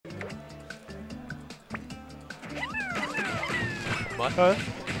What? Huh?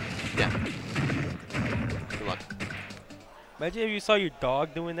 Yeah. Good luck. Imagine if you saw your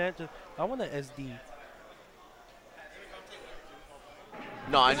dog doing that. I want an SD.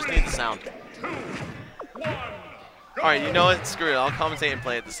 No, I just need the sound. Alright, you know what? Screw it. I'll commentate and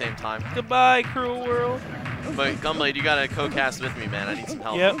play at the same time. Goodbye, cruel world. But Gunblade, you gotta co-cast with me, man. I need some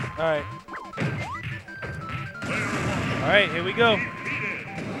help. Yep. All right. All right, here we go.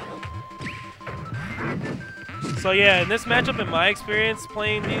 So yeah, in this matchup, in my experience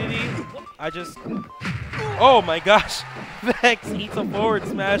playing DDD, I just, oh my gosh, Vex eats a forward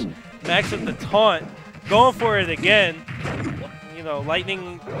smash, Max with the taunt, going for it again. You know,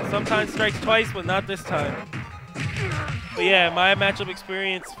 lightning sometimes strikes twice, but not this time. But yeah, my matchup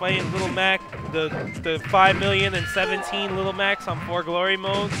experience playing Little Mac, the 5 million and 17 Little Macs on 4 glory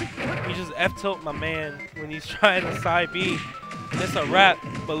modes, he just F-tilt my man when he's trying to side B. And it's a wrap.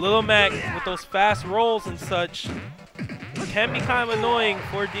 But Little Mac, with those fast rolls and such, can be kind of annoying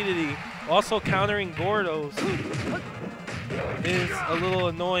for DDD. Also, countering Gordos is a little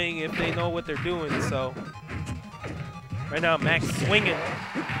annoying if they know what they're doing. So right now, Max swinging.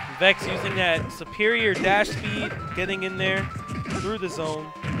 Vex using that superior dash speed, getting in there through the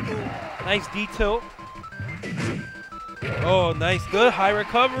zone. Nice D-tilt. Oh, nice. Good high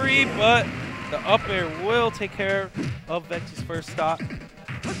recovery, but the up air will take care of Vex's first stock.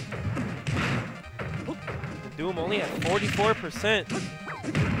 Doom only at 44%.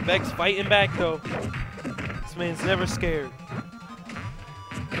 Vex fighting back, though. This man's never scared.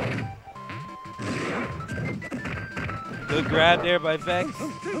 Good grab there by Vex.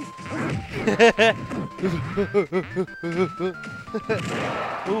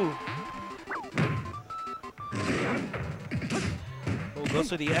 Ooh. Oh, goes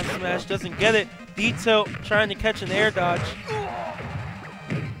for the F smash, doesn't get it. D-tilt, trying to catch an air dodge.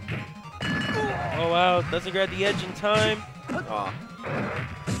 Oh wow, doesn't grab the edge in time. Oh.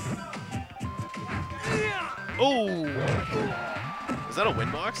 Oh. Is that a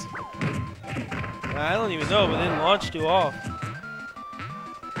win box? I don't even know, but it launched you off.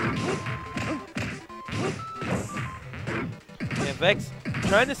 Yeah, Vex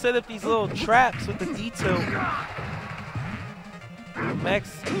trying to set up these little traps with the D-tilt.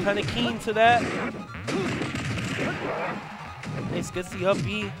 Max kind of keen to that. Nice, gets the up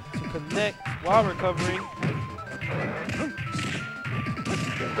B to connect while recovering.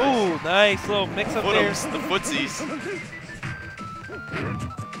 Ooh, nice little mix up there. The footsies.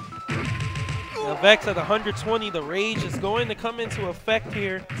 Now Vex at 120, the rage is going to come into effect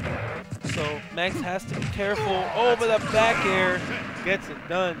here. So Max has to be careful. Oh, but the back air gets it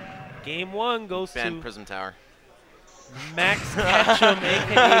done. Game 1 goes Ban to Prism Tower. Max Ketchum,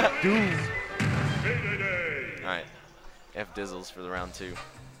 aka Doom. Alright. F Dizzles for the round 2.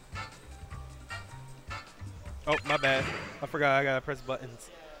 Oh, my bad. I forgot I gotta press buttons.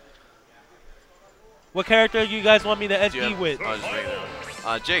 What character do you guys want me to FD with? Oh, just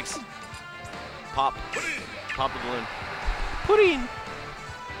regular. Jigs. Pop. Pop the balloon. Pudding.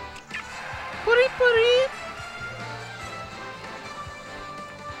 Pudding, pudding.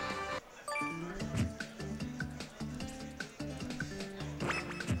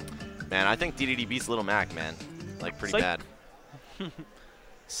 Man, I think DDD beats Little Mac, man. Like, pretty Psych. bad.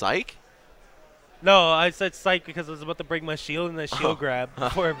 Psych? No, I said psych because I was about to break my shield and the shield grab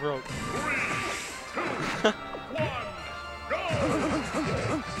before it broke.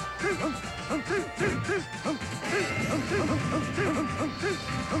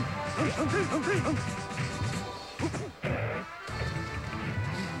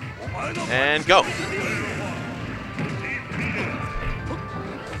 And go.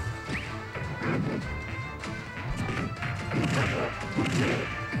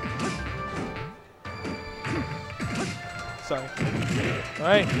 Sorry. All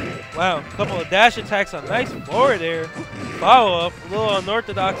right. Wow. A couple of dash attacks on nice forward there. Follow up. A little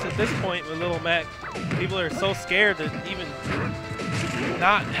unorthodox at this point with Little Mac. People are so scared to even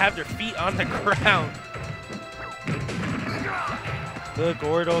not have their feet on the ground. Good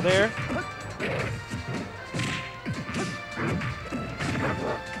Gordo there.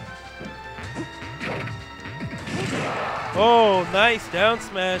 Oh, nice down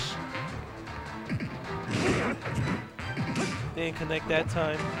smash. Didn't connect that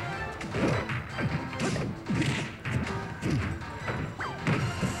time.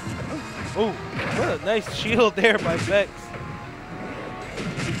 Oh, what a nice shield there by Vex.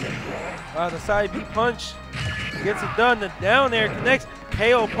 Wow, the side B punch gets it done. The down air connects.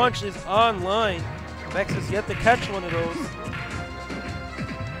 KO punch is online. Vex has yet to catch one of those.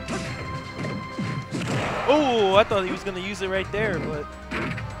 Oh, I thought he was going to use it right there, but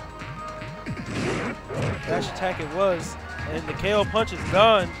dash attack it was. And the KO punch is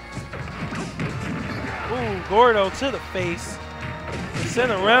done. Ooh, Gordo to the face. And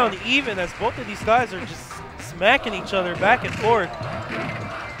sent around even as both of these guys are just smacking each other back and forth.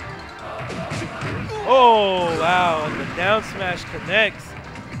 Oh, wow. And the down smash connects.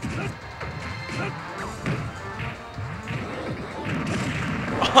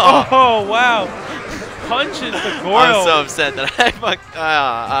 Oh, wow. Punches the Gordo. I'm so upset that I fucked.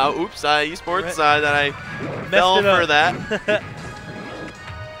 Oops, esports, that I fell for that.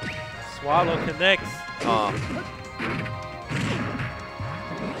 Swallow connects.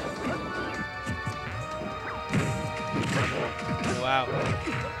 Wow.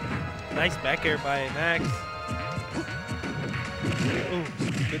 Nice back air by Max. Ooh,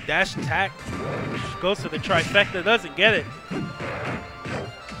 good dash attack. Goes to the trifecta, doesn't get it.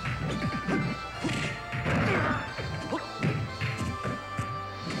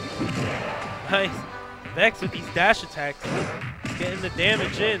 Nice. Vex with these dash attacks. He's getting the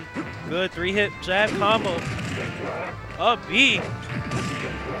damage in. Good 3-hit jab combo. Up B.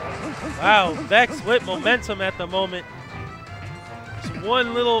 Wow, Vex with momentum at the moment. Just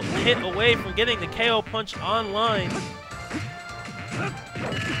one little hit away from getting the KO punch online.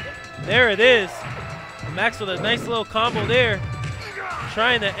 There it is. Max with a nice little combo there.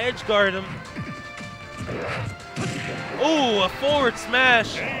 Trying to edge guard him. Ooh, a forward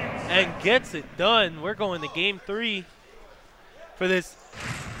smash. And gets it done. We're going to game 3 for this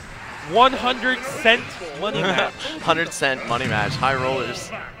 100-cent money match. 100-cent money match. High rollers.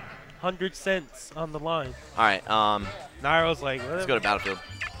 100 cents on the line. All right. Nairo's like, let's go to Battlefield.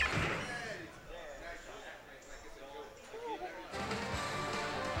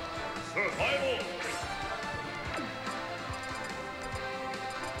 Survival.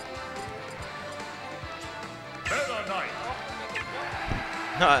 Meta Knight.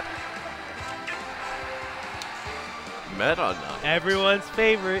 Meta Knight. Everyone's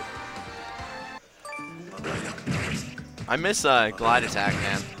favorite. I miss glide attack,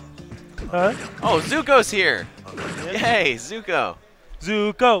 man. Huh? Oh, Zuko's here. Yep. Yay, Zuko.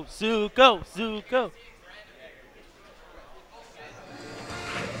 Zuko, Zuko, Zuko.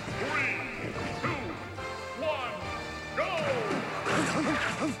 3, 2, 1, go!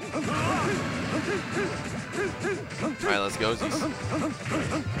 All right, let's go, Zeus.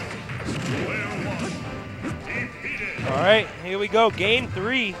 All right, here we go. Game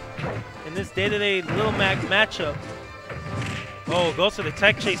 3 in this day-to-day Lil Mac matchup. Oh, goes to the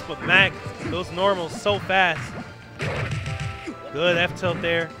tech chase, but Mac goes normal so fast. Good F-tilt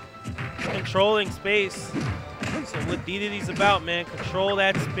there. Just controlling space. So what DDD's about, man, control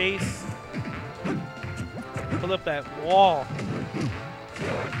that space. Pull up that wall.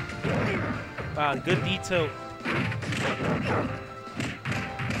 Wow, good D-tilt.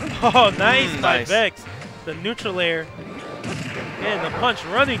 Oh, nice by Vex. The neutral air. And the punch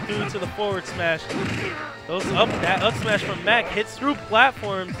running through to the forward smash. That up smash from Mac hits through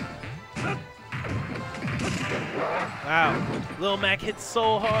platforms. Wow, Lil Mac hits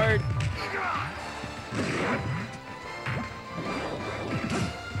so hard.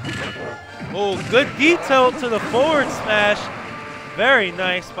 Oh, good detail to the forward smash. Very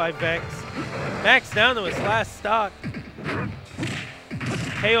nice by Vex. Mac's down to his last stock.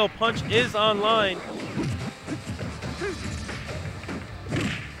 KO punch is online.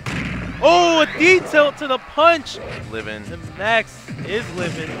 Oh, a D-tilt to the punch. Living. And Max is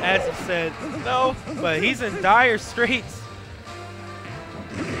living, as he said. No, but he's in dire straits.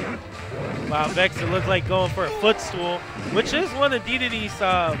 Wow, Vex, it looked like going for a footstool, which is one of DDD's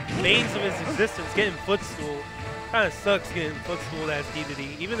banes of his existence, getting footstool. Kind of sucks getting footstool as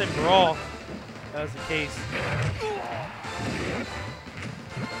DDD. Even in Brawl, that was the case.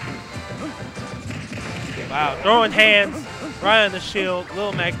 Wow, throwing hands right on the shield.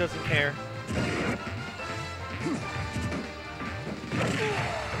 Lil Mac doesn't care.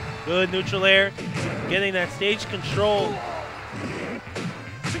 Good neutral air. Getting that stage control.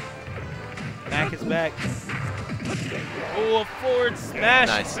 Mac is back. Oh, a forward smash.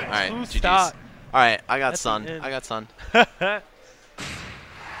 Nice. All right, GG's. Stop. All right, I got That's Sun. an I got Sun.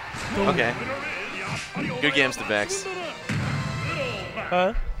 Okay. Good games to Vex.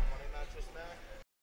 Huh?